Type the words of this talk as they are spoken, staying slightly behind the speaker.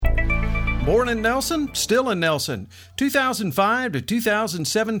Born in Nelson, still in Nelson. 2005 to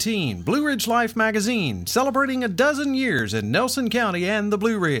 2017, Blue Ridge Life magazine, celebrating a dozen years in Nelson County and the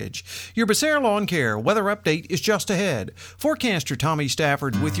Blue Ridge. Your Becerra Lawncare weather update is just ahead. Forecaster Tommy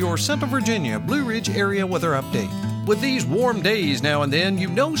Stafford with your Central Virginia Blue Ridge area weather update. With these warm days now and then, you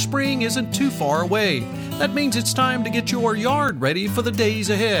know spring isn't too far away. That means it's time to get your yard ready for the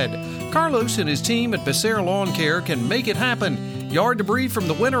days ahead. Carlos and his team at Becerra Lawncare can make it happen. Yard debris from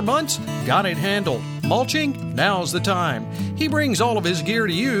the winter months? Got it handled. Mulching? Now's the time. He brings all of his gear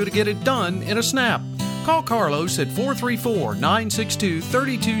to you to get it done in a snap. Call Carlos at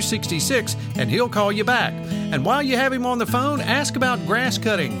 434-962-3266 and he'll call you back. And while you have him on the phone, ask about grass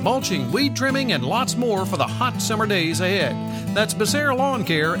cutting, mulching, weed trimming, and lots more for the hot summer days ahead. That's Becerra Lawn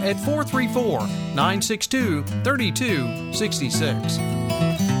Care at 434-962-3266.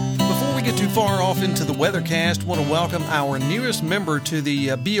 Before we get too far off into the weathercast, I want to welcome our newest member to the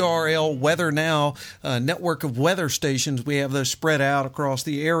BRL WeatherNow network of weather stations. We have those spread out across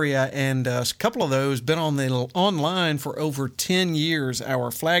the area, and a couple of those been on the online for over 10 years.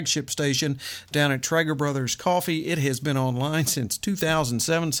 Our flagship station down at Traeger Brothers Coffee, it has been online since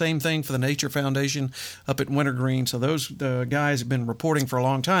 2007. Same thing for the Nature Foundation up at Wintergreen. So those guys have been reporting for a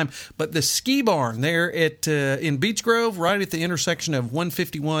long time. But the ski barn there at in Beech Grove, right at the intersection of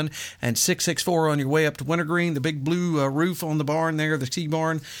 151 and 664 on your way up to Wintergreen, the big blue roof on the barn there, the ski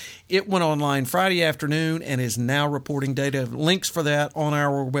barn. It went online Friday afternoon and is now reporting data. Links for that on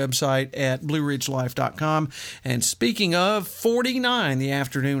our website at blueridgelife.com. And speaking of, 49 the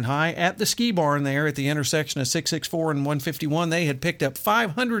afternoon high at the ski barn there at the intersection of 664 and 151. They had picked up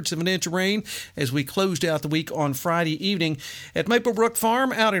 0.05 of an inch of rain as we closed out the week on Friday evening. At Maplebrook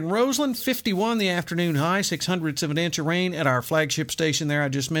Farm out in Roseland, 51 the afternoon high, 0.06 of an inch of rain at our flagship station there I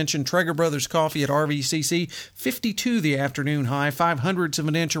just mentioned. Traeger Brothers Coffee at RVCC, 52 the afternoon high, 0.05 of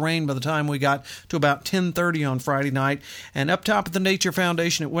an inch of rain by the time we got to about 10:30 on Friday night. And up top at the Nature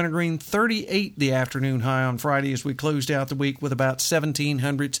Foundation at Wintergreen, 38 the afternoon high on Friday as we closed out the week with about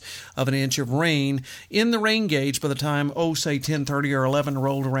 0.17 of an inch of rain in the rain gauge by the time, say 10:30 or 11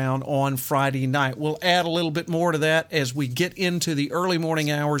 rolled around on Friday night. We'll add a little bit more to that as we get into the early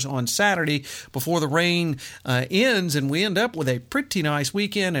morning hours on Saturday before the rain ends, and we end up with a pretty nice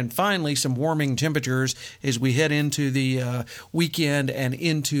weekend and finally some warming temperatures as we head into the weekend and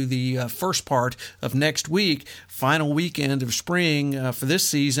into the first part of next week. Final weekend of spring for this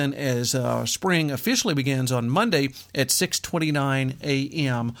season as spring officially begins on Monday at 6:29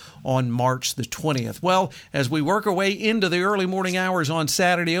 a.m. on March the 20th. Well, as we work our way into the early morning hours on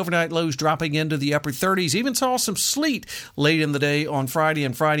Saturday, overnight lows dropping into the upper 30s. Even saw some sleet late in the day on Friday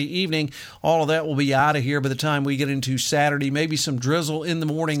and Friday evening. All of that will be out of here by the time we get into Saturday. Maybe some drizzle in the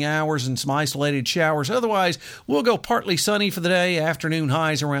morning hours and some isolated showers. Otherwise, we'll go partly sunny for the day. Afternoon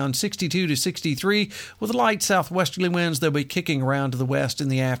highs around 62 to 63 with light southwesterly winds. They'll be kicking around to the west in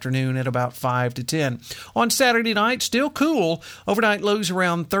the afternoon at about 5 to 10. On Saturday night, still cool. Overnight lows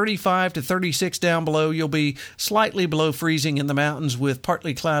around 35 to 36 down below. You'll be slightly below freezing in the mountains with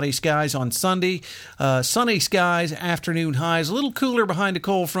partly cloudy skies on Sunday. Sunny skies, afternoon highs. A little cooler behind a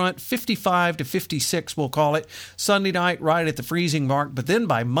cold front, 55 to 56 we'll call it. Sunday night right at the freezing mark, but then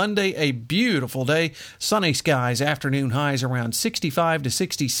by Monday, a beautiful day. Sunny skies, afternoon highs around 65 to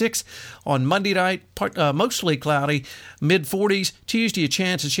 66. On Monday night, mostly cloudy, mid-40s. Tuesday, a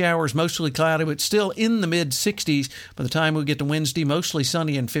chance of showers, mostly cloudy, but still in the mid-60s. By the time we get to Wednesday, mostly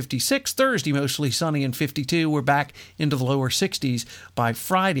sunny and 56. Thursday, mostly sunny and 52. We're back into the lower 60s by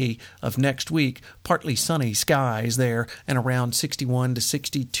Friday of next week. Partly sunny skies there and around 61 to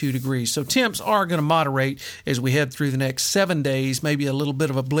 62 degrees. So temps are going to moderate as we head through the next 7 days. Maybe a little bit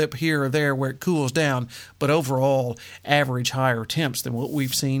of a blip here or there where it cools down, but overall, average higher temps than what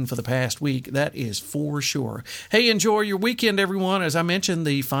we've seen for the past week. That is for sure. Hey, enjoy your weekend, everyone. As I mentioned,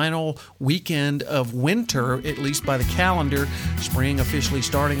 the final weekend of winter, at least by the calendar, spring officially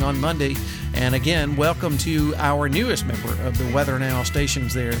starting on Monday. And again, welcome to our newest member of the WeatherNow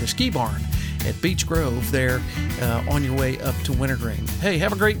stations there, the Ski Barn at Beech Grove there on your way up to Wintergreen. Hey,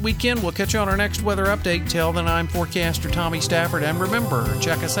 have a great weekend. We'll catch you on our next weather update. Till then, I'm forecaster Tommy Stafford. And remember,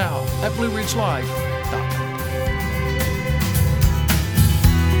 check us out at Blue Ridge Life.